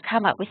able to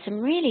come up with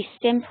some really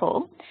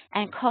simple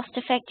and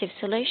cost-effective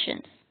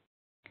solutions.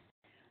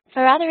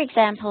 For other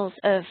examples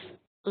of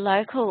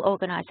local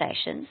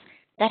organisations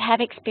that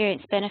have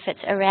experienced benefits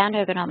around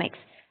ergonomics,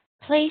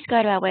 please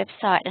go to our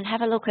website and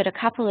have a look at a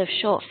couple of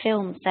short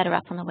films that are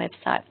up on the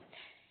website.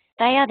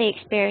 They are the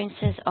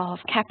experiences of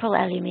Capral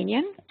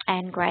Aluminium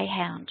and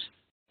Greyhound.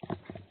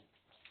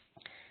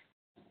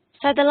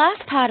 So the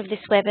last part of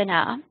this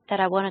webinar that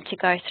I wanted to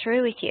go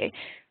through with you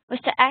was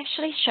to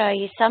actually show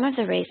you some of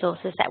the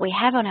resources that we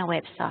have on our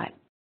website.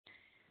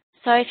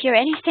 So if you're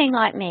anything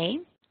like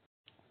me,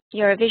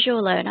 you're a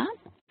visual learner,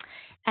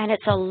 and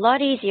it's a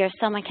lot easier if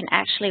someone can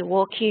actually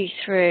walk you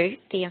through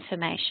the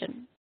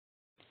information.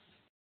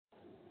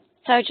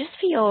 So just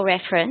for your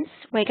reference,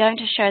 we're going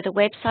to show the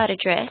website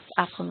address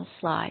up on the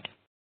slide.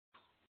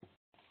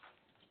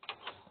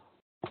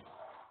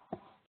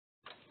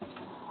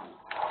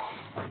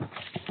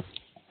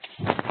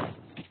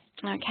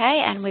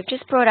 Okay, and we've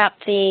just brought up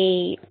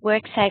the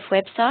WorkSafe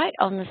website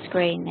on the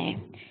screen there.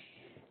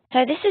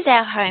 So this is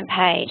our home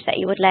page that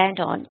you would land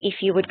on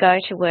if you would go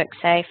to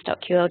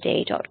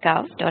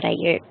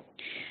worksafe.qld.gov.au.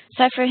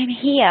 So from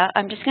here,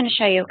 I'm just going to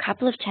show you a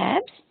couple of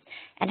tabs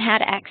and how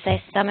to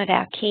access some of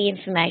our key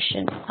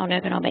information on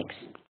ergonomics.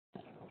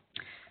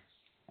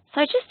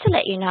 So just to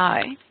let you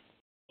know,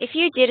 if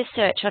you did a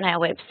search on our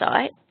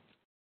website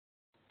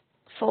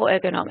for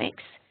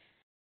ergonomics,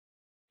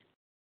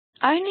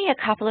 only a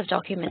couple of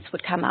documents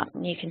would come up,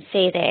 and you can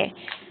see there.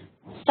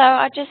 So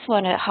I just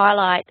want to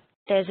highlight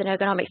there's an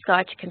ergonomics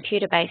guide to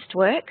computer-based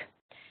work,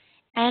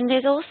 and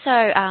there's also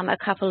a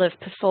couple of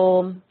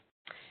perform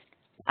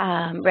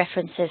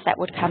references that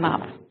would come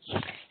up.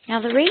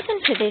 Now the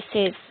reason for this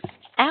is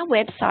our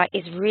website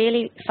is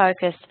really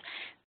focused,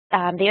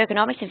 the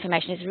ergonomics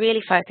information is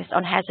really focused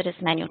on hazardous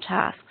manual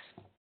tasks.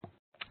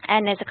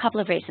 And there's a couple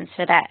of reasons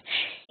for that.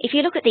 If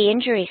you look at the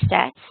injury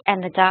stats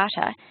and the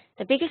data,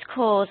 the biggest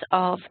cause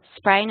of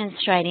sprain and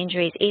strain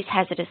injuries is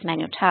hazardous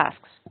manual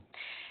tasks.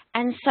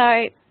 And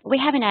so we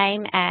have an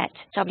aim at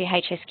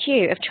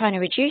WHSQ of trying to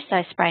reduce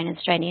those sprain and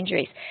strain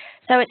injuries.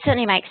 So it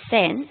certainly makes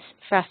sense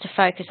for us to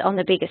focus on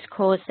the biggest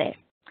cause there.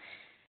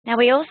 Now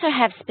we also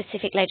have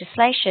specific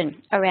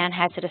legislation around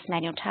hazardous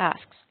manual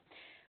tasks.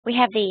 We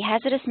have the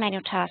Hazardous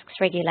Manual Tasks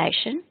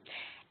Regulation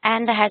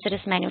and the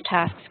Hazardous Manual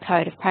Tasks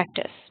Code of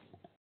Practice.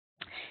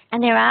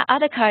 And there are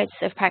other codes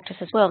of practice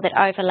as well that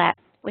overlap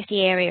with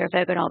the area of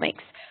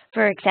ergonomics,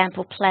 for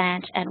example,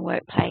 plant and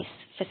workplace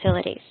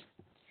facilities.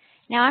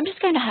 Now I'm just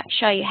going to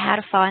show you how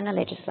to find the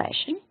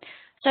legislation.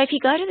 So if you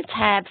go to the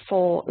tab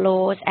for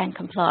Laws and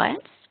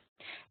Compliance,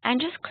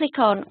 and just click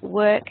on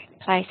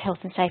Workplace Health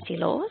and Safety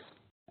Laws,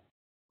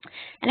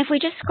 and if we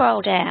just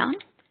scroll down,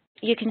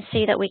 you can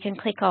see that we can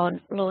click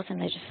on Laws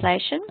and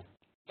Legislation.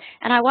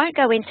 And I won't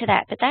go into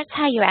that, but that's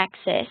how you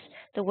access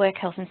the Work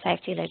Health and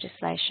Safety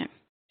legislation.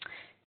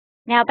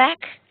 Now back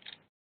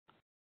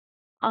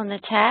on the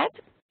tab,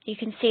 you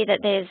can see that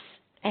there's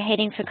a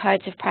heading for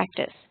Codes of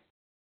Practice.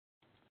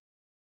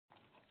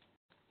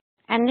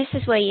 And this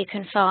is where you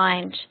can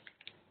find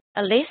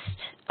a list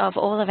of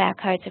all of our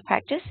codes of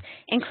practice,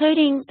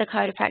 including the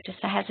Code of Practice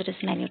for Hazardous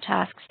Manual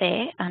Tasks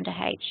there under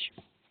H.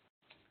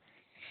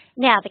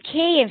 Now, the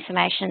key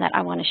information that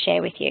I want to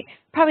share with you,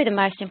 probably the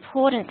most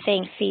important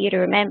thing for you to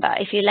remember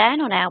if you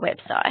land on our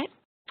website,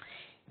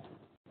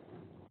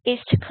 is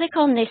to click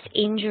on this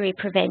Injury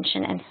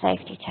Prevention and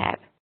Safety tab.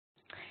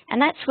 And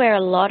that's where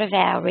a lot of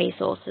our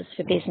resources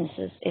for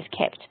businesses is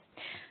kept.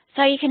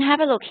 So you can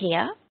have a look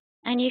here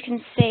And you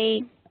can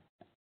see,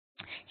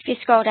 if you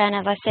scroll down,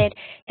 as I said,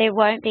 there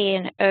won't be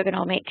an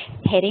ergonomic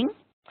heading,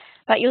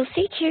 but you'll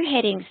see two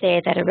headings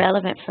there that are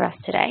relevant for us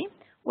today: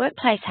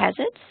 workplace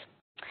hazards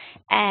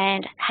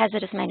and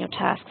hazardous manual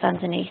tasks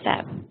underneath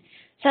that.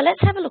 So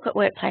let's have a look at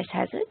workplace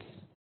hazards.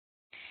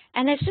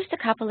 And there's just a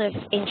couple of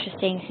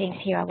interesting things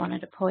here I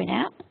wanted to point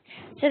out.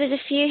 So there's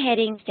a few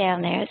headings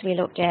down there as we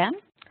look down.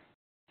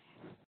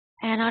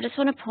 And I just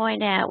want to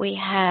point out we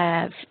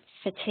have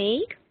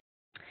fatigue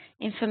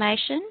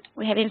information,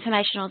 we have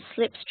information on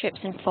slips, trips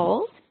and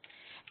falls,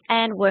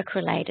 and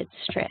work-related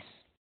stress.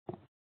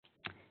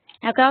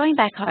 Now going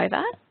back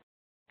over,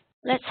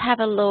 let's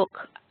have a look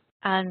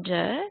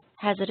under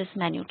hazardous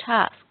manual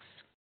tasks.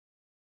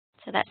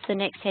 So that's the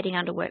next heading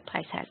under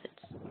workplace hazards.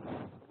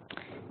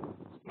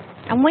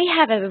 And we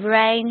have a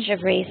range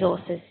of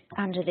resources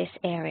under this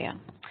area.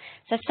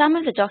 So some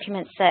of the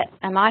documents that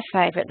are my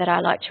favourite that I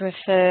like to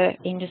refer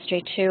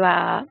industry to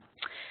are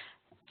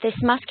this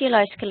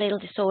musculoskeletal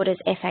disorders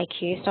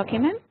FAQs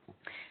document.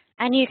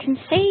 And you can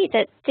see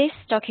that this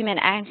document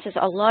answers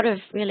a lot of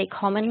really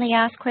commonly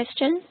asked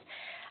questions,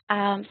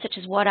 such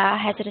as what are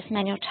hazardous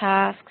manual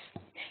tasks.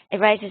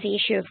 It raises the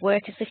issue of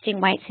workers lifting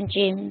weights in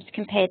gyms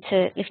compared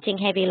to lifting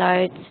heavy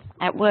loads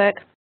at work.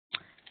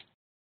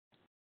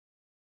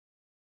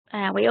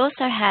 We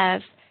also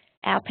have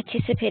our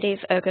participative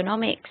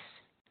ergonomics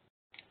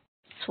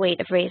suite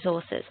of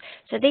resources.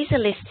 So these are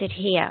listed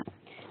here.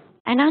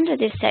 And under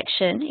this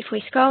section, if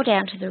we scroll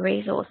down to the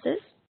resources,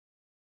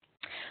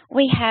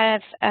 we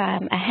have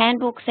a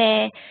handbook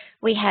there,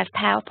 we have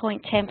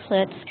PowerPoint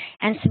templates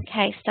and some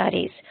case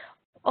studies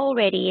all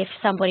ready if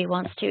somebody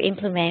wants to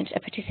implement a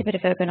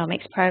participative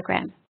ergonomics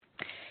program.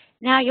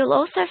 Now you'll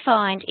also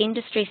find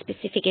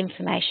industry-specific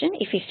information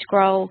if you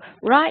scroll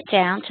right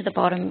down to the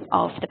bottom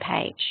of the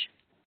page.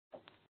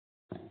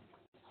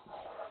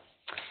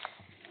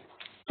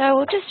 So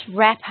we'll just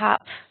wrap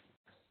up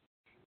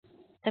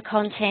the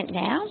content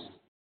now.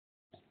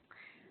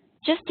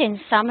 Just in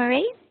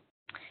summary,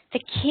 the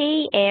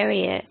key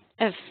area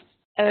of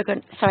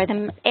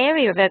the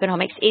area of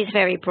ergonomics is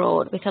very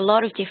broad with a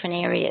lot of different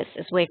areas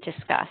as we've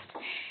discussed.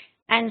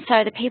 And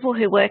so the people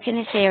who work in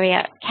this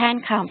area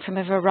can come from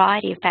a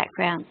variety of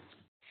backgrounds.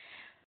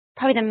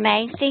 Probably the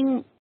main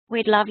thing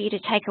we'd love you to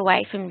take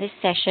away from this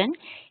session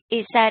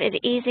is that it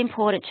is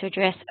important to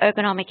address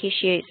ergonomic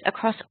issues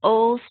across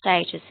all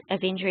stages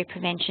of injury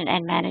prevention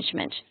and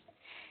management.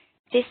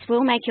 This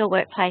will make your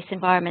workplace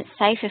environment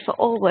safer for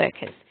all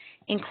workers,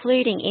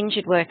 including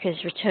injured workers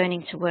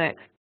returning to work.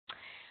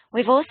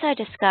 We've also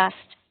discussed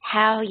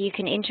how you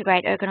can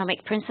integrate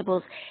ergonomic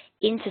principles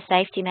into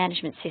safety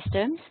management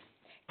systems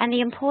and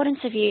the importance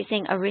of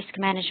using a risk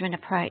management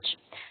approach.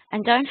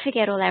 And don't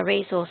forget all our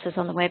resources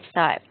on the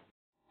website.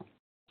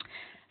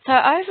 So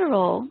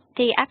overall,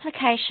 the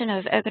application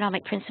of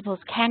ergonomic principles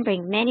can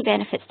bring many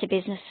benefits to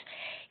business,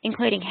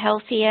 including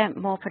healthier,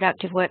 more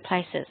productive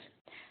workplaces.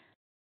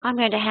 I'm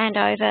going to hand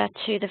over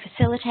to the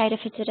facilitator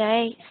for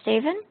today,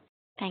 Stephen.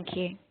 Thank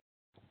you.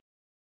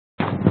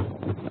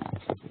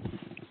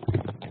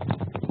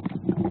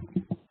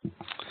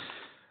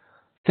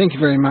 Thank you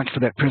very much for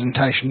that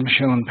presentation,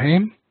 Michelle and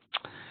Pam.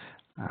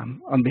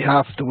 On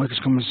behalf of the Workers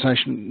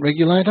Compensation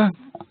Regulator,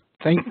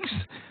 thanks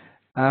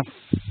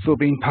for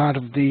being part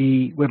of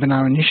the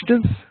webinar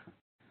initiative.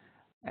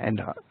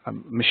 And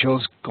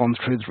Michelle's gone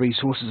through the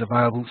resources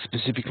available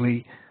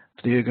specifically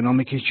for the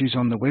ergonomic issues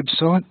on the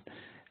website.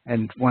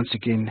 And once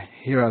again,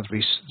 there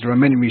are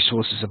many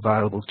resources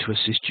available to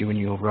assist you in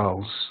your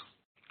roles.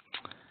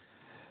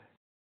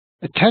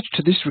 Attached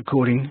to this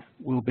recording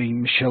will be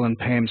Michelle and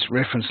Pam's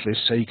reference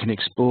list, so you can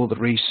explore the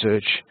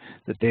research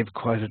that they've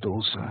quoted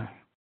also.